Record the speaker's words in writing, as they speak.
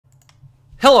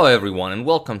Hello everyone and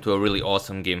welcome to a really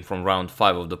awesome game from round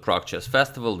 5 of the Prague Chess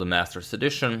Festival, the Masters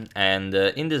Edition. And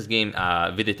in this game,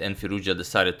 Vidit and Firouzja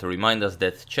decided to remind us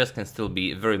that chess can still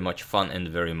be very much fun and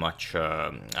very much,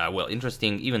 well,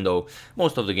 interesting, even though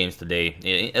most of the games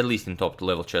today, at least in top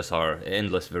level chess, are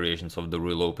endless variations of the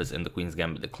Ruy Lopez and the Queen's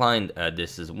Gambit Declined.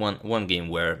 This is one game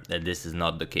where this is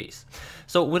not the case.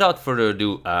 So without further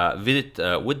ado, Vidit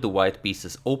with the white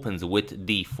pieces opens with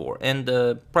d4,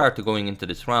 and prior to going into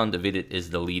this round, Vidit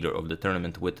is the leader of the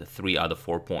tournament with 3 out of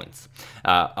 4 points.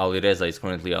 Alireza is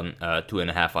currently on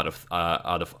 2.5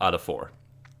 out of 4.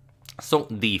 So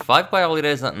d5 by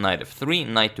Alireza, knight f3,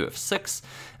 knight to f6,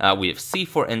 we have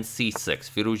c4 and c6.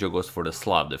 Firouzja goes for the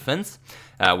Slav defense.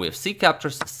 We have c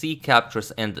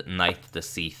captures, and knight to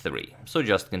c3. So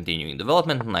just continuing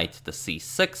development, knight to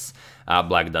c6,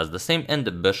 black does the same, and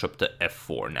the bishop to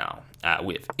f4 now.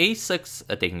 We have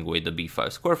a6, taking away the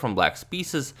b5 square from black's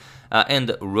pieces,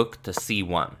 and rook to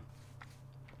c1.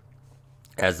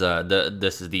 As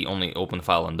this is the only open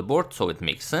file on the board, so it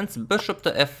makes sense. Bishop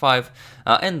to f5,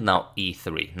 and now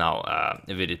e3. Now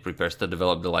Vidit prepares to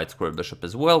develop the light square bishop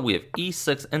as well. We have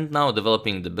e6, and now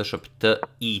developing the bishop to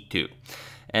e2.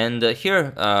 And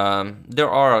here, there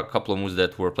are a couple of moves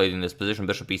that were played in this position.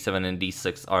 Bishop e7 and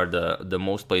d6 are the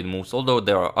most played moves, although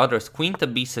there are others. Queen to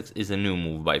b6 is a new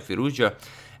move by Firouzja,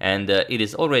 and it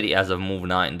is already as of move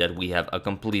 9 that we have a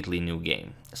completely new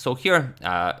game. So here,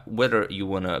 whether you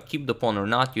want to keep the pawn or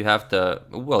not, you have to,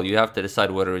 well, you have to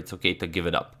decide whether it's okay to give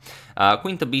it up.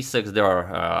 Queen to b6, there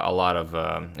are a lot of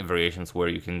variations where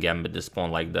you can gambit this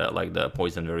pawn, like the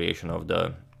poison variation of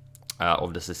the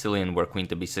Sicilian, where queen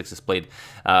to b6 is played.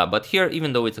 But here,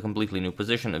 even though it's a completely new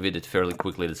position, Vidit fairly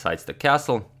quickly decides to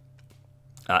castle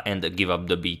and give up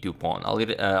the b2 pawn.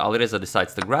 Alireza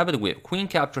decides to grab it. We have queen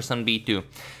captures on b2,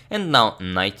 and now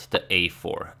knight to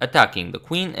a4, attacking the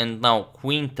queen, and now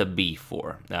queen to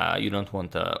b4. You don't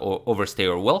want to overstay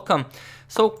your welcome,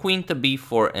 so queen to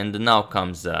b4, and now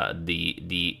comes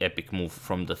the epic move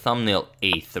from the thumbnail,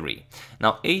 a3.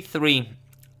 Now a3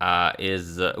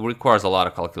 requires a lot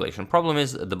of calculation. Problem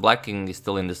is the black king is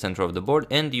still in the center of the board,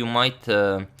 and you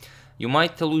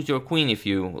might lose your queen if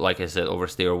you, like I said,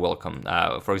 overstay your welcome.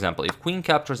 For example, if queen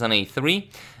captures on a3,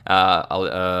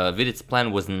 Vidit's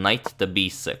plan was knight to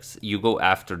b6. You go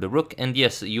after the rook, and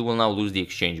yes, you will now lose the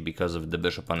exchange because of the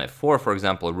bishop on f4. For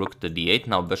example, rook to d8,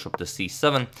 now bishop to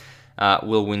c7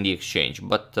 will win the exchange,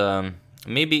 but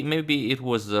maybe it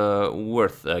was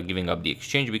worth giving up the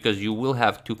exchange, because you will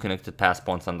have 2 connected pass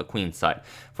pawns on the queen side.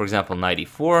 For example, knight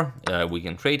e4, we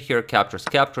can trade here,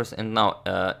 captures, and now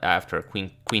after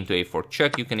queen to a4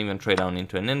 check, you can even trade down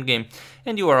into an endgame,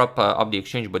 and you are up the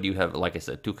exchange, but you have, like I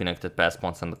said, 2 connected pass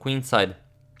pawns on the queen side.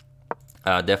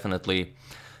 Definitely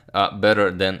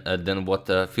better than what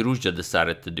Firouzja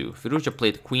decided to do. Firouzja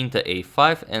played queen to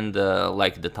a5, and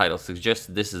like the title suggests,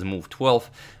 this is move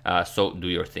 12, so do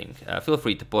your thing. Feel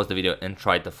free to pause the video and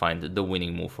try to find the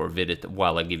winning move for Vidit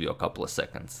while I give you a couple of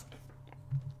seconds.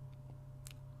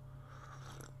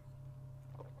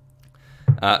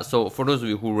 So for those of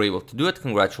you who were able to do it,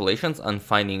 congratulations on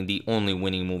finding the only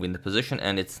winning move in the position,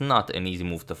 and it's not an easy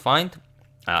move to find.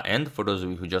 And for those of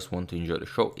you who just want to enjoy the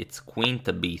show, it's queen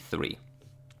to b3.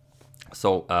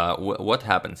 So what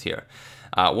happens here?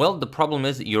 Well, the problem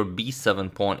is your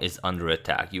b7 pawn is under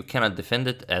attack. You cannot defend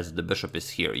it as the bishop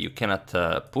is here. You cannot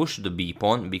push the b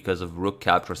pawn because of rook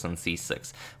captures on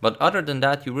c6. But other than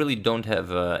that, you really don't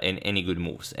have any good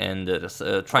moves. And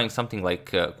trying something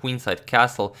like queenside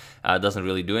castle doesn't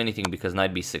really do anything, because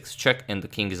knight b6 check, and the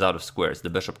king is out of squares. The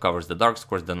bishop covers the dark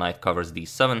squares, the knight covers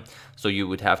d7, so you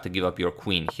would have to give up your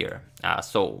queen here.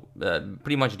 So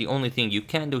pretty much the only thing you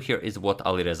can do here is what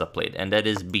Alireza played, and that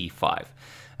is b5.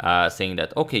 Saying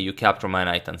that, okay, you capture my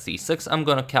knight on c6, I'm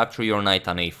gonna capture your knight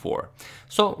on a4.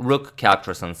 So rook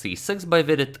captures on c6 by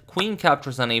Vidit, queen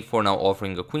captures on a4, now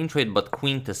offering a queen trade, but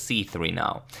queen to c3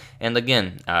 now. And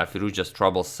again, Firouzja's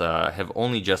troubles have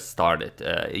only just started.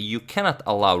 You cannot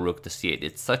allow rook to c8,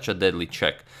 it's such a deadly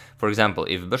check. For example,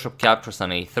 if bishop captures on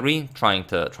a3, trying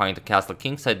to castle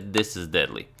kingside, this is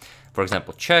deadly. For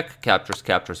example, check,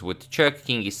 captures with check,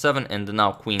 king e7, and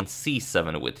now queen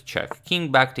c7 with check.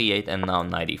 King back to e8, and now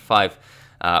knight e5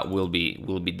 will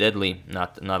be deadly.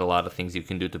 Not a lot of things you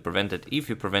can do to prevent it. If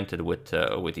you prevent it with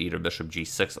either bishop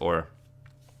g6 or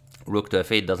Rook to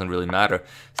f8 doesn't really matter.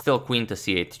 Still queen to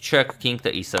c8 check, king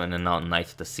to e7, and now knight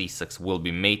to c6 will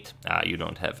be mate. You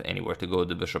don't have anywhere to go.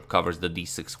 The bishop covers the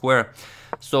d6 square.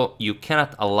 So you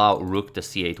cannot allow rook to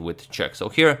c8 with check. So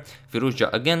here,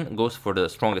 Firouzja again goes for the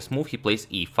strongest move. He plays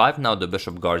e5. Now the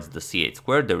bishop guards the c8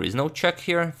 square. There is no check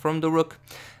here from the rook.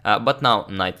 But now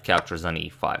knight captures on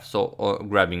e5. So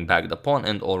grabbing back the pawn,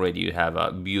 and already you have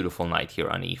a beautiful knight here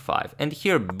on e5. And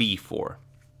here b4.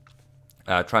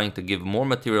 Trying to give more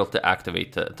material to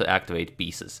activate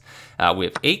pieces. We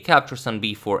have a captures on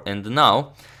b4, and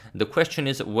now the question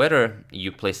is whether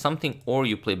you play something or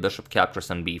you play bishop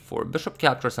captures on b4. Bishop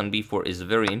captures on b4 is a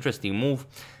very interesting move,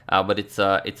 but it's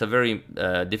a very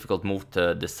difficult move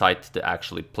to decide to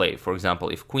actually play. For example,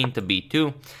 if queen to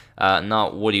b2,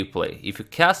 now what do you play? If you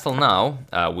castle now,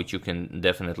 which you can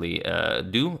definitely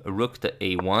do, rook to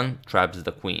a1 traps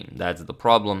the queen. That's the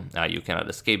problem. You cannot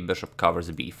escape. Bishop covers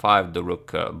b5, the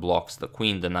rook blocks the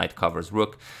queen, the knight covers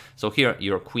rook. So here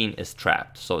your queen is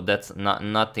trapped. So that's not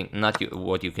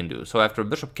what you can do. So after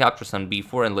bishop captures on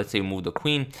b4, and let's say you move the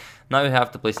queen, now you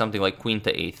have to play something like queen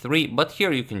to a3, but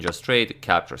here you can just trade,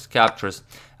 captures,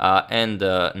 and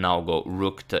now go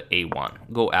rook to a1.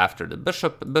 Go after the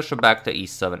bishop, bishop back to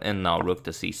e7, and now rook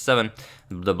to c7.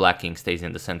 The black king stays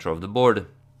in the center of the board,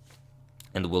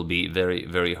 and will be very,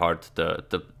 very hard to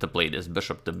play this.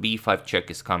 Bishop to b5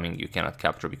 check is coming. You cannot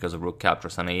capture because of rook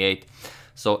captures on a8.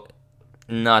 So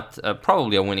not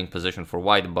probably a winning position for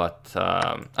white, but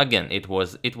again, it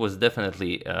was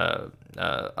definitely a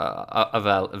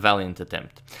valiant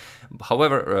attempt.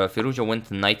 However, Firouzja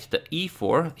went knight to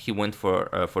e4. He went for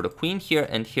the queen here,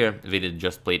 and here Vidit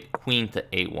just played queen to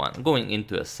a1, going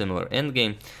into a similar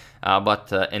endgame,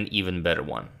 but an even better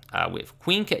one. With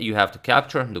queen, you have to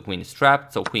capture. The queen is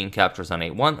trapped, so queen captures on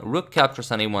a1, rook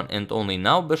captures on a1, and only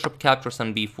now bishop captures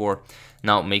on b4,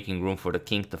 now making room for the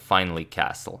king to finally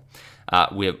castle.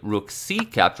 We have rook c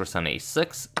captures on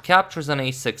a6, captures on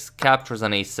a6, captures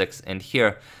on a6, and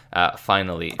here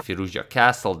finally Firouzja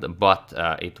castled, but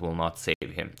it will not save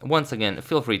him. Once again,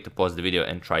 feel free to pause the video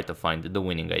and try to find the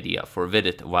winning idea for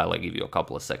Vidit while I give you a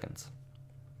couple of seconds.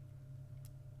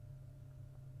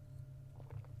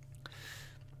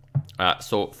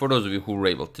 So for those of you who were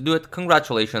able to do it,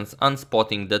 congratulations on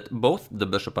spotting that both the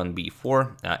bishop on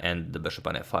b4 and the bishop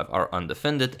on f5 are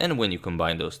undefended, and when you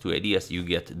combine those two ideas, you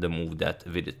get the move that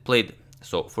Vidit played.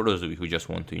 So for those of you who just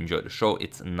want to enjoy the show,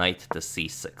 it's knight to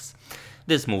c6.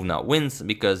 This move now wins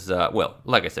because, well,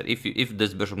 like I said, if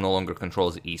this bishop no longer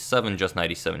controls e7, just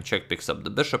knight e7 check picks up the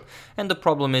bishop, and the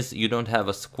problem is you don't have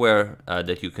a square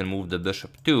that you can move the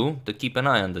bishop to keep an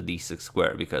eye on the d6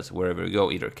 square, because wherever you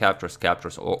go, either captures,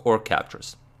 or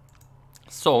captures.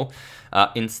 So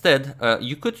instead,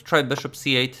 you could try bishop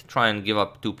c8, try and give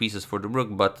up two pieces for the rook,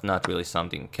 but not really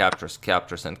something. Captures,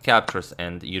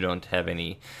 and you don't have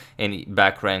any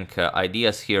back rank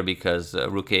ideas here, because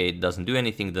rook a8 doesn't do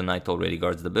anything. The knight already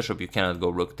guards the bishop. You cannot go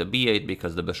rook to b8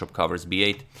 because the bishop covers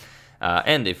b8.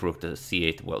 And if rook to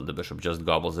c8, well, the bishop just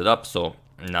gobbles it up, so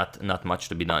not much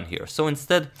to be done here. So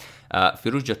instead,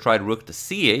 Firouzja tried rook to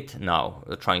c8, now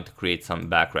trying to create some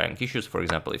back rank issues. For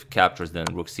example, if captures, then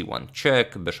rook c1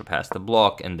 check, bishop has to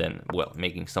block, and then, well,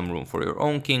 making some room for your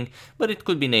own king. But it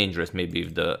could be dangerous. Maybe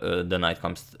if the knight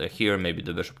comes here, maybe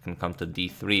the bishop can come to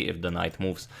d3 if the knight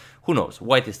moves. Who knows?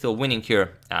 White is still winning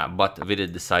here, but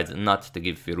Vidit decides not to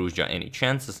give Firouzja any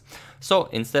chances. So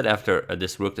instead, after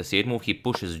this rook to c8 move, he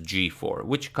pushes g4,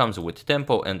 which comes with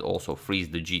tempo and also frees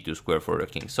the g2 square for the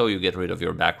king. So you get rid of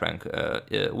your back rank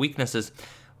weaknesses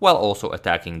while also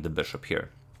attacking the bishop here.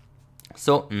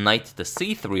 So knight to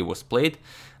c3 was played,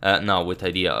 now with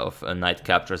idea of knight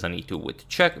captures on e2 with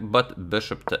check, but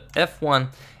bishop to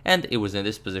f1, and it was in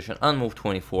this position on move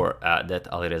 24 that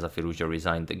Alireza Firouzja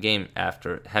resigned the game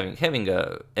after having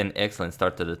an excellent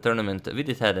start to the tournament.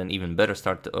 Vidit had an even better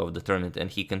start of the tournament, and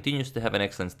he continues to have an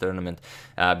excellent tournament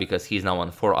because he's now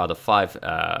on 4 out of 5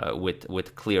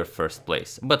 with clear first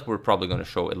place. But we're probably going to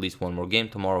show at least one more game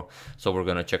tomorrow, so we're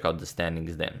going to check out the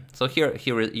standings then. So here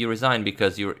you resign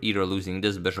because you're either losing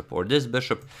this bishop or this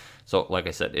bishop. So like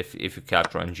I said, if you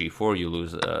capture on g4, you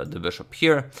lose the bishop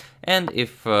here. And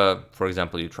if, for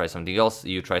example, you try something else,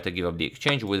 you try to give up the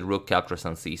exchange with rook captures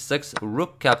on c6,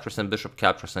 rook captures and bishop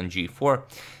captures on g4.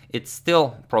 It's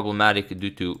still problematic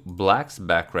due to black's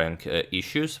back rank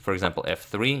issues. For example,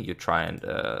 f3, you try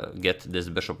and get this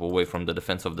bishop away from the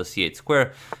defense of the c8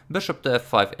 square, bishop to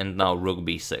f5, and now rook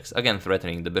b6. Again,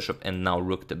 threatening the bishop, and now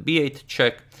rook to b8,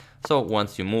 check. So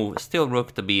once you move, still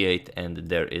rook to b8, and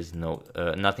there is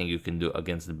nothing you can do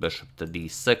against the bishop to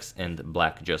d6, and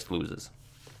black just loses.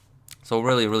 So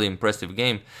really impressive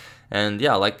game. And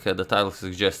yeah, like the title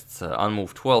suggests, on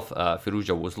move 12,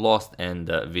 Firouzja was lost, and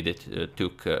Vidit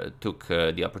took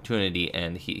the opportunity,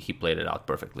 and he played it out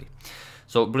perfectly.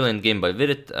 So brilliant game by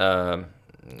Vidit.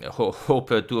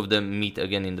 Hope two of them meet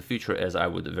again in the future, as I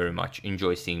would very much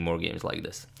enjoy seeing more games like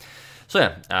this. So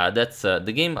yeah, that's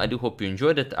the game. I do hope you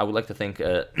enjoyed it. I would like to thank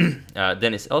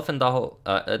Dennis Elfendal,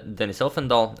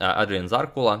 Adrian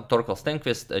Zarkula, Torkel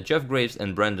Stenquist, Jeff Graves,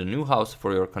 and Brandon Newhouse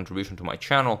for your contribution to my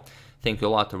channel. Thank you a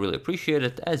lot, I really appreciate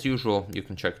it. As usual, you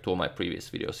can check two of my previous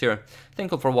videos here.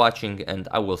 Thank you for watching, and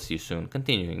I will see you soon,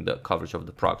 continuing the coverage of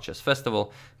the Prague Chess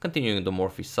Festival, continuing the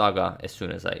Morphy saga as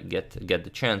soon as I get the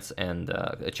chance, and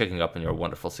checking up on your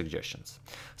wonderful suggestions.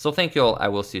 So thank you all, I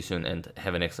will see you soon, and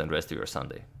have an excellent rest of your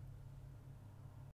Sunday.